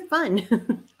what makes it fun,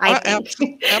 I think.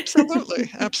 Absolutely,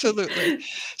 absolutely.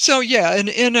 So yeah,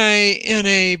 in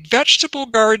a vegetable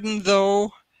garden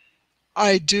though,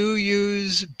 I do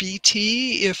use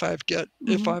BT if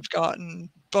Mhm. I've gotten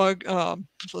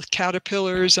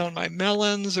caterpillars on my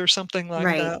melons or something like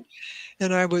Right. that.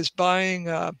 And I was buying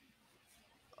a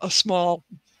small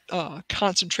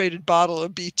concentrated bottle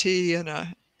of BT in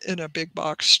a big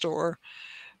box store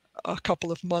a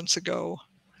couple of months ago.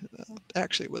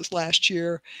 Actually, it was last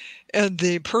year, and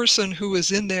the person who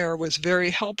was in there was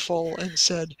very helpful and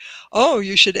said, "Oh,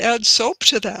 you should add soap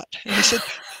to that." And I said,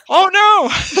 Oh no,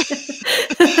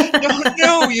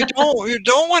 no, you don't. You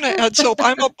don't want to add soap.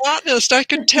 I'm a botanist. I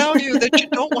can tell you that you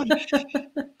don't want.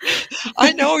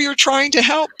 I know you're trying to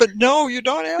help, but no, you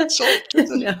don't add soap to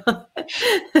the. No.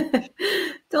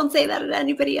 Don't say that to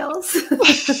anybody else.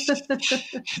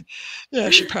 Yeah,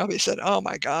 she probably said, "Oh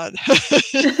my God,"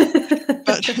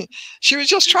 but she was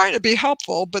just trying to be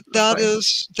helpful. But Of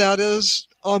course. that is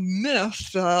a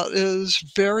myth that is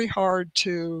very hard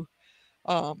to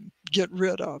get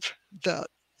rid of. That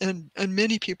and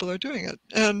many people are doing it.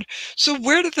 And so,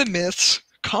 where do the myths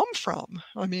come from?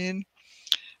 I mean,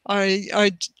 I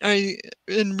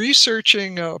in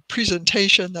researching a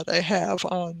presentation that I have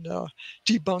on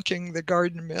debunking the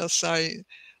garden myths, I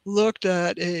looked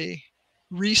at a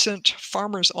recent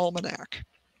Farmer's Almanac,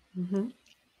 Hmm.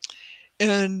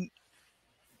 and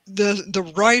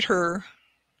the writer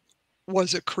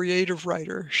was a creative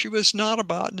writer. She was not a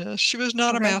botanist. She was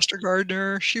not a Okay. master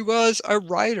gardener. She was a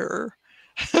writer.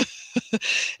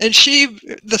 And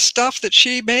the stuff that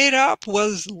she made up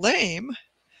was lame,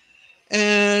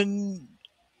 and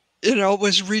it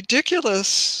was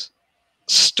ridiculous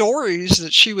stories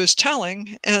that she was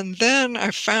telling. And then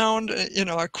I found, I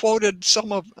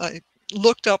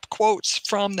looked up quotes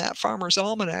from that Farmer's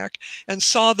Almanac and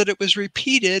saw that it was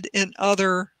repeated in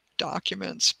other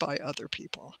documents by other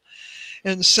people.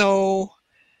 And so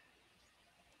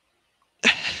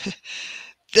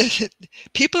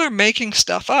people are making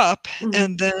stuff up, Hmm.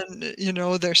 and then,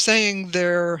 they're saying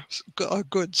they're a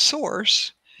good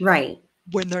source Right.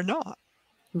 when they're not.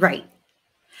 Right.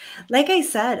 Like I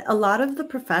said, a lot of the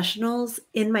professionals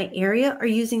in my area are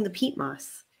using the peat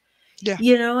moss, Yeah,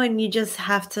 and you just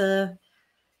have to,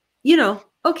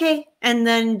 okay, and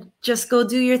then just go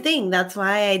do your thing. That's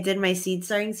why I did my seed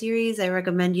starting series. I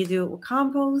recommend you do it with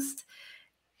compost,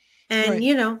 and right.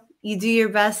 you do your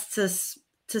best to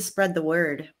spread the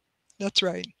word. That's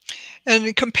right.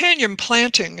 And companion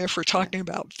planting, if we're talking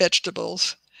about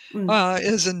vegetables, Mm,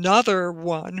 is another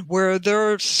one where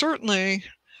there are certainly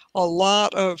a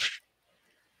lot of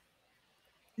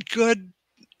good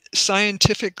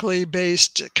scientifically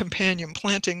based companion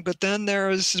planting, but then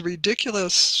there's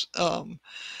ridiculous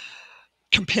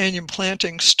companion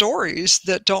planting stories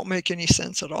that don't make any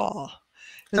sense at all.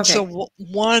 And okay. so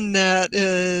one that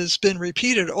has been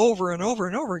repeated over and over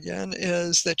and over again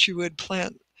is that you would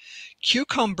plant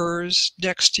cucumbers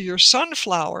next to your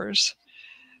sunflowers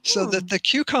so that Hmm. the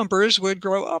cucumbers would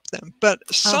grow up them. But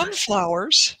Oh,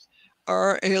 sunflowers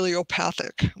are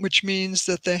allelopathic, which means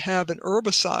that they have an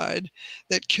herbicide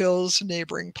that kills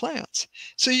neighboring plants.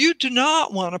 So you do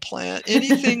not want to plant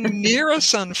anything near a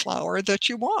sunflower that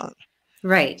you want.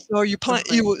 right. So Of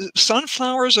course.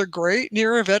 sunflowers are great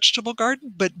near a vegetable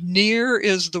garden, but near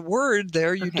is the word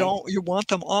there. Okay. You want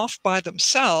them off by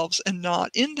themselves and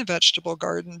not in the vegetable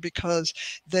garden, because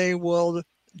they will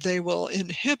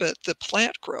inhibit the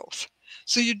plant growth.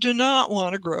 So you do not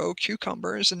want to grow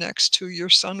cucumbers next to your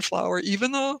sunflower,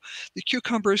 even though the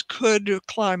cucumbers could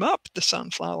climb up the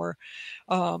sunflower.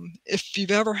 If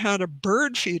you've ever had a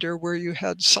bird feeder where you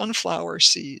had sunflower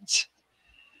seeds,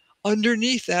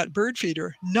 underneath that bird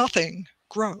feeder, nothing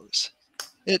grows.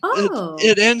 It Oh,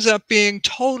 ends up being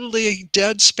totally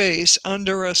dead space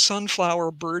under a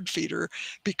sunflower bird feeder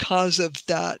because of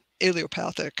that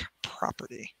allelopathic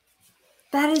property.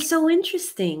 that is so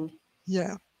interesting.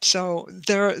 Yeah. So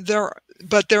there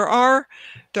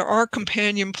are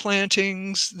companion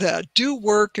plantings that do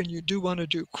work, and you do want to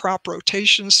do crop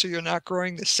rotations, so you're not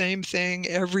growing the same thing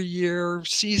every year,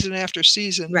 season after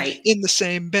season, Right. in the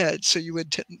same bed. So you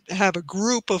would have a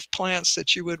group of plants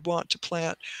that you would want to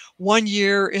plant one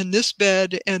year in this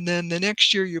bed, and then the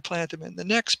next year you plant them in the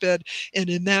next bed, and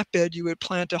in that bed you would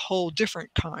plant a whole different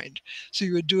kind. So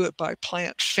you would do it by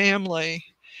plant family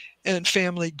and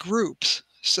family groups,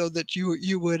 so that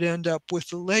you would end up with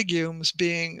the legumes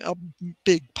being a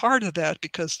big part of that,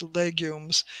 because the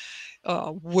legumes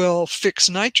will fix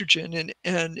nitrogen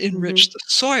and enrich Hmm. the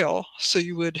soil. So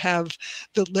you would have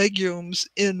the legumes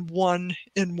in one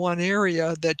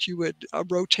area that you would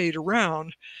rotate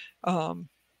around. Um,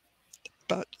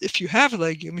 but if you have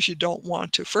legumes, you don't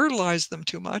want to fertilize them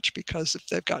too much, because if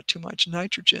they've got too much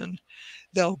nitrogen,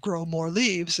 they'll grow more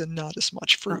leaves and not as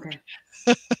much fruit. Okay.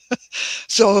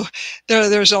 So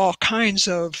there's all kinds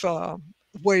of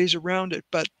ways around it,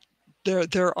 but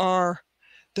there are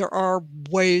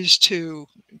ways to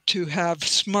have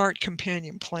smart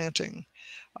companion planting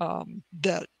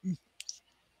that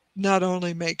not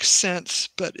only makes sense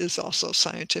but is also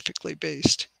scientifically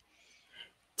based.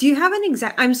 Do you have an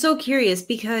exact? I'm so curious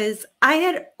because I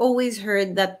had always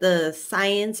heard that the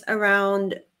science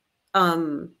around,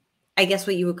 um, I guess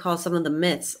what you would call some of the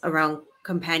myths around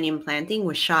companion planting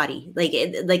was shoddy.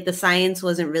 Like the science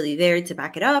wasn't really there to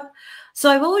back it up. So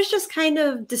I've always just kind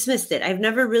of dismissed it. I've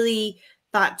never really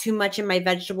thought too much in my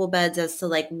vegetable beds as to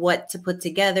like what to put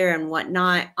together and what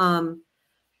not.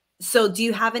 So do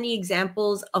you have any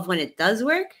examples of when it does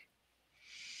work?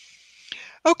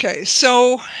 Okay,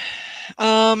 so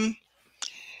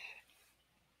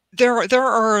there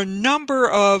are a number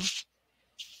of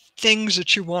things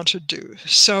that you want to do.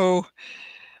 So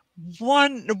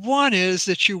one is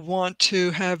that you want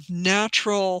to have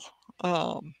natural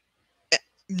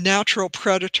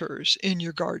predators in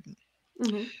your garden.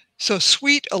 Hmm. So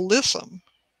sweet alyssum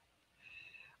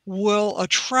will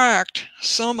attract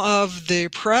some of the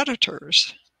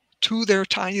predators to their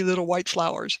tiny little white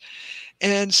flowers.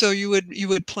 And so you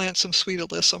would plant some sweet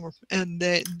alyssum, and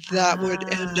Ah, that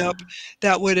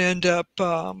would end up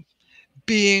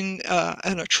being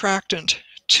an attractant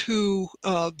to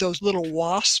those little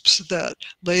wasps that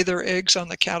lay their eggs on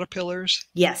the caterpillars.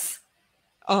 yes.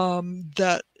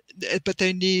 That but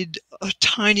they need a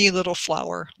tiny little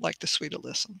flower like the sweet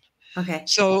alyssum. Okay.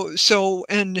 So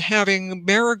and having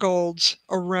marigolds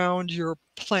around your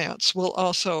plants will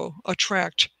also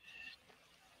attract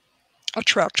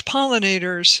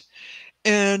pollinators,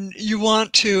 and you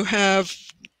want to have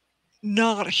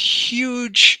not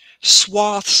huge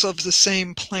swaths of the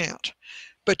same plant,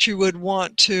 but you would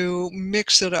want to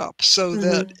mix it up so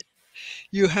that Hmm.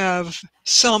 you have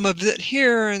some of it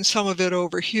here and some of it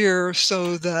over here,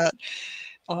 so that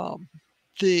um,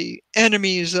 the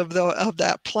enemies of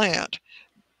that plant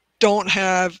don't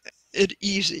have it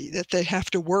easy, that they have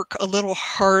to work a little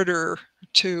harder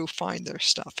to find their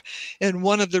stuff. And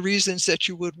one of the reasons that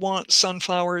you would want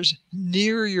sunflowers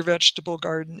near your vegetable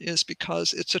garden is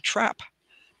because it's a trap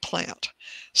plant.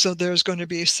 So there's going to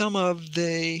be some of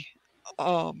the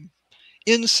um,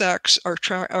 insects are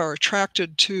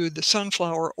attracted to the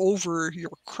sunflower over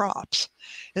your crops,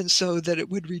 and so that it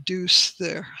would reduce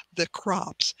the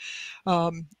crops.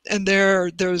 And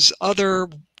there's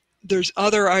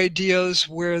other ideas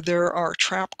where there are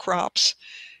trap crops,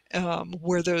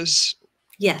 where there's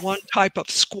one Yes. type of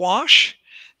squash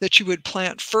that you would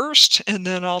plant first, and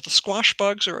then all the squash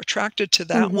bugs are attracted to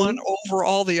that one Hmm. over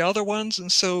all the other ones,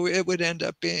 and so it would end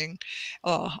up being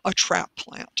a trap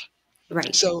plant.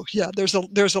 Right. So yeah, there's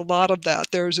a lot of that.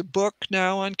 There's a book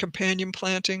now on companion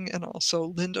planting, and also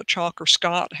Linda Chalker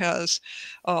Scott has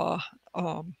uh,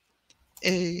 um,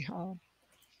 a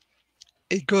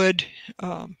a good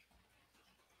um,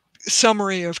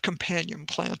 summary of companion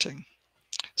planting.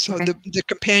 So Okay. the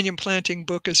companion planting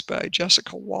book is by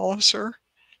Jessica Walliser.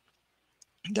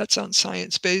 That's on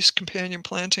science-based companion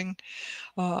planting.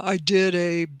 I did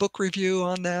a book review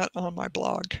on that on my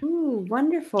blog, Ooh,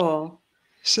 wonderful. I'll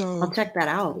so check that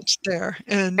out. it's there.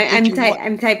 And if you want,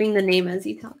 I'm typing the name as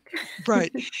you talk.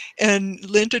 right, and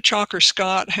Linda Chalker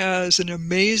Scott has an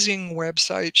amazing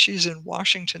website. She's in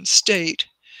Washington State,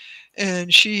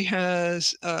 and she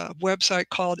has a website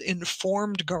called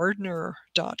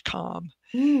informedgardener.com,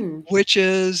 Mm, which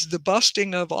is the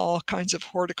busting of all kinds of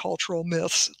horticultural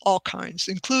myths, all kinds,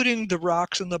 including the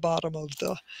rocks in the bottom of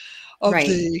right.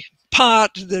 the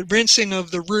pot, the rinsing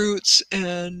of the roots,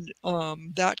 and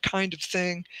that kind of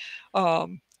thing.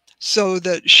 Um, so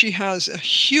that she has a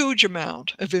huge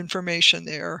amount of information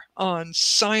there on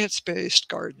science-based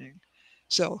gardening.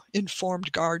 So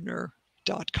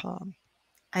informedgardener.com.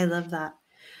 I love that.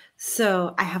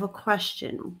 So I have a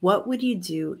question. What would you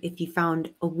do if you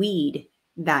found a weed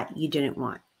that you didn't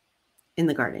want in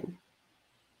the garden?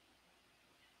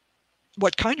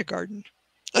 What kind of garden?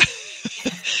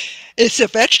 It's a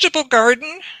vegetable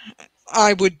garden,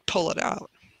 I would pull it out.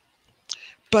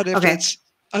 But if Okay. it's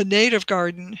a native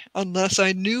garden, unless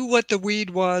I knew what the weed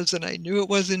was and I knew it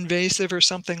was invasive or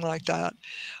something like that,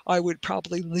 I would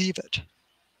probably leave it.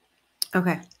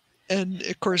 Okay. And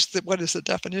of course, what is the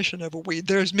definition of a weed?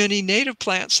 There's many native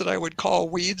plants that I would call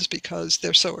weeds because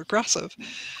they're so aggressive,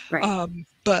 Right.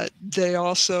 but they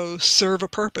also serve a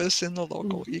purpose in the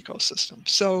local Mhm. ecosystem.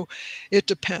 So it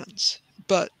depends.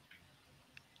 But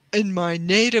in my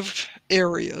native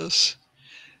areas,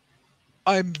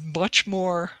 I'm much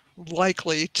more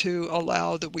likely to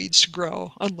allow the weeds to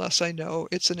grow unless I know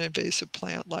it's an invasive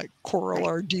plant like coral Right.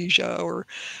 ardesia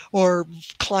or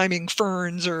climbing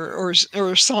ferns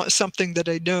something that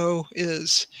I know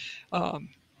is um,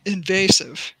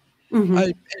 invasive. I'm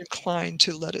Hmm. inclined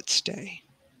to let it stay.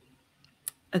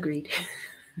 Agreed.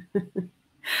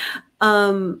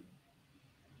 um,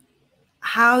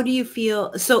 how do you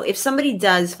feel? So if somebody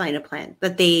does find a plant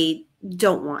that they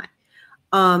don't want,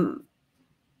 um,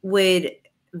 would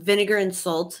vinegar and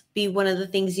salt be one of the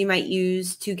things you might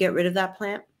use to get rid of that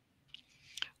plant?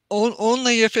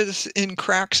 Only if it's in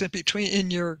cracks in between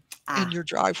in Ah, your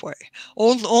driveway.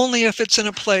 Only if it's in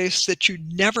a place that you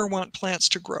never want plants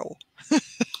to grow.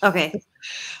 okay.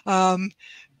 Um,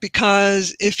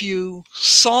 because if you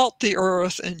salt the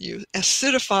earth and you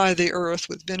acidify the earth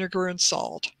with vinegar and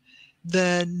salt,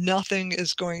 then nothing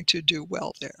is going to do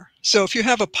well there. So if you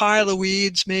have a pile of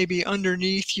weeds maybe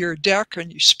underneath your deck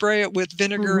and you spray it with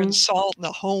vinegar and Mm-hmm. salt and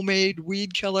a homemade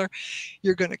weed killer,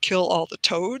 you're going to kill all the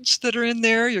toads that are in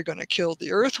there. You're going to kill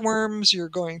the earthworms. You're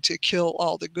going to kill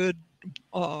all the good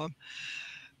uh,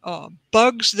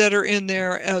 bugs that are in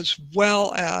there, as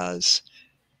well as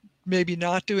maybe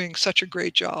not doing such a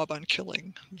great job on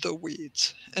killing the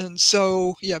weeds. And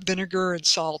so, yeah, vinegar and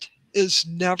salt is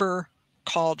never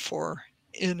called for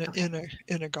Okay.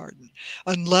 in a garden,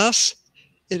 unless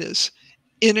it is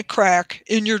in a crack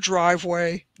in your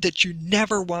driveway that you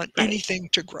never want Right. anything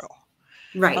to grow.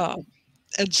 Right. Um,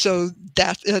 and so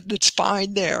it's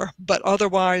fine there, but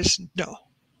otherwise, no.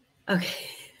 Okay.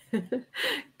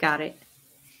 Got it.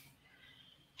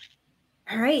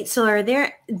 All right. So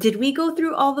did we go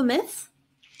through all the myths?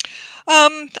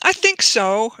 I think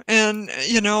so. And,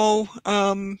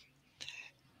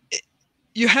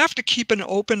 you have to keep an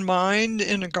open mind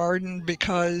in a garden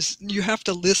because you have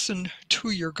to listen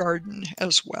to your garden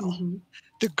as well. Mm-hmm.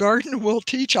 The garden will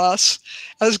teach us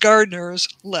as gardeners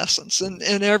lessons, and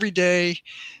every day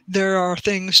there are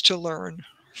things to learn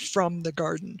from the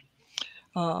garden.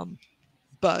 Um,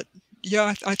 but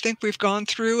yeah, I think we've gone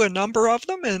through a number of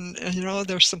them, and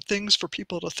there's some things for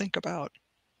people to think about.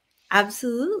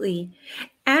 Absolutely.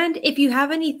 And if you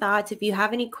have any thoughts, if you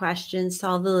have any questions to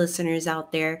all the listeners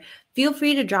out there, feel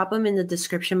free to drop them in the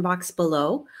description box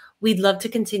below. We'd love to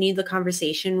continue the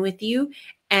conversation with you.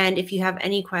 And if you have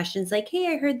any questions like,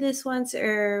 hey, I heard this once,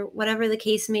 or whatever the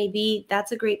case may be,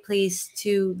 that's a great place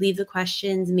to leave the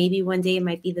questions. Maybe one day it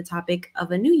might be the topic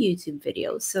of a new YouTube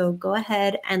video. So go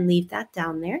ahead and leave that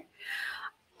down there.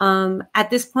 At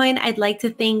this point, I'd like to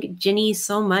thank Ginny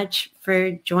so much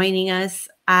for joining us.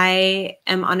 I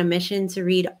am on a mission to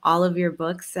read all of your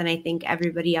books, and I think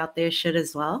everybody out there should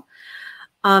as well.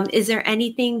 Is there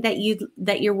anything that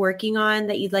you're working on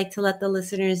that you'd like to let the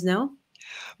listeners know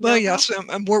Well, about? yes,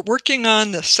 we're working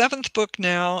on the seventh book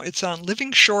now. It's on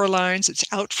living shorelines. It's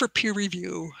out for peer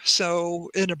review.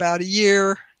 So in about a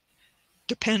year,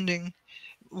 depending,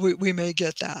 we may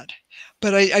get that.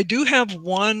 But I do have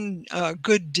one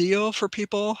good deal for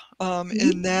people, and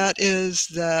Mhm. that is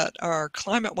that our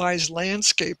Climate Wise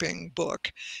Landscaping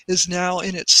book is now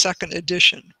in its second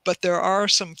edition. But there are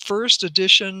some first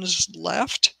editions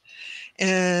left.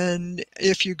 And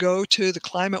if you go to the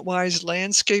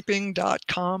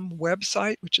climatewiselandscaping.com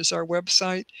website, which is our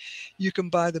website, you can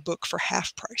buy the book for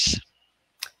half price.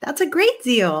 That's a great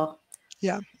deal.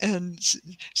 Yeah, and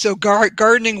so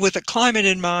gardening with a climate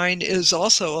in mind is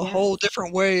also a Yes. whole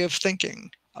different way of thinking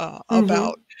Mm-hmm.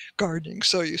 about gardening.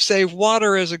 So you save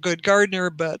water as a good gardener,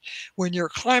 but when you're a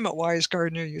climate-wise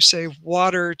gardener, you save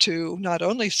water to not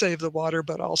only save the water,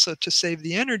 but also to save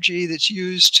the energy that's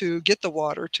used to get the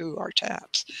water to our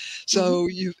taps. Mm-hmm. So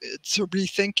it's a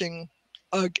rethinking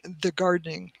the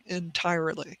gardening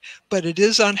entirely, but it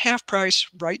is on half price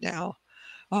right now.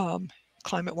 Um,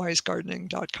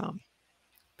 climatewisegardening.com.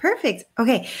 Perfect.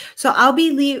 Okay. So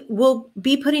we'll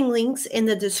be putting links in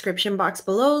the description box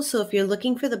below. So if you're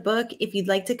looking for the book, if you'd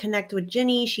like to connect with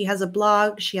Ginny, she has a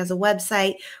blog, she has a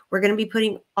website. We're going to be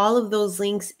putting all of those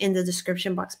links in the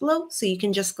description box below. So you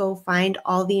can just go find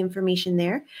all the information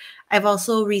there. I've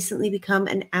also recently become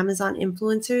an Amazon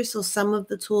influencer. So some of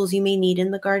the tools you may need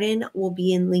in the garden will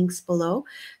be in links below.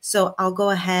 So I'll go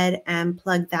ahead and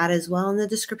plug that as well in the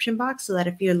description box so that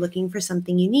if you're looking for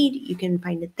something you need, you can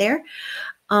find it there.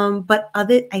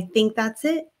 I think that's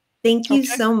it. Thank you Okay.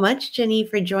 so much, Jenny,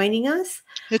 for joining us.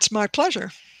 It's my pleasure.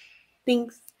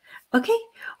 Thanks. Okay.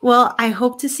 Well, I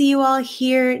hope to see you all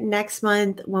here next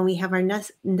month when we have our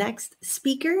next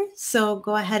speaker. So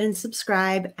go ahead and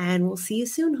subscribe, and we'll see you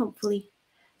soon, hopefully.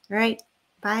 All right.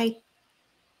 Bye.